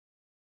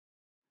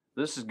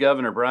This is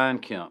Governor Brian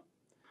Kemp.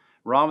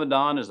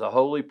 Ramadan is a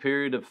holy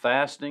period of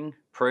fasting,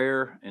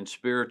 prayer, and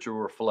spiritual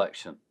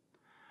reflection.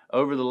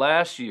 Over the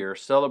last year,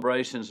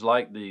 celebrations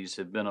like these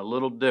have been a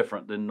little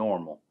different than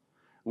normal,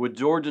 with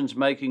Georgians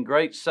making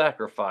great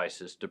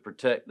sacrifices to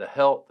protect the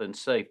health and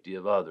safety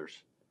of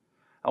others.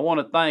 I want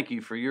to thank you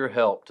for your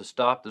help to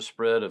stop the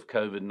spread of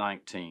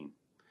COVID-19.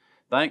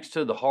 Thanks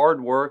to the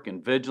hard work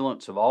and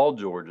vigilance of all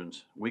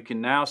Georgians, we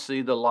can now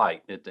see the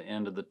light at the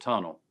end of the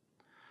tunnel.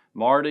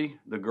 Marty,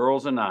 the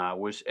girls, and I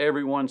wish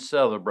everyone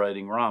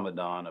celebrating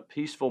Ramadan a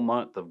peaceful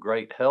month of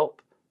great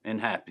health and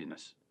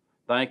happiness.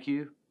 Thank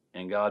you,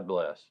 and God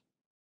bless.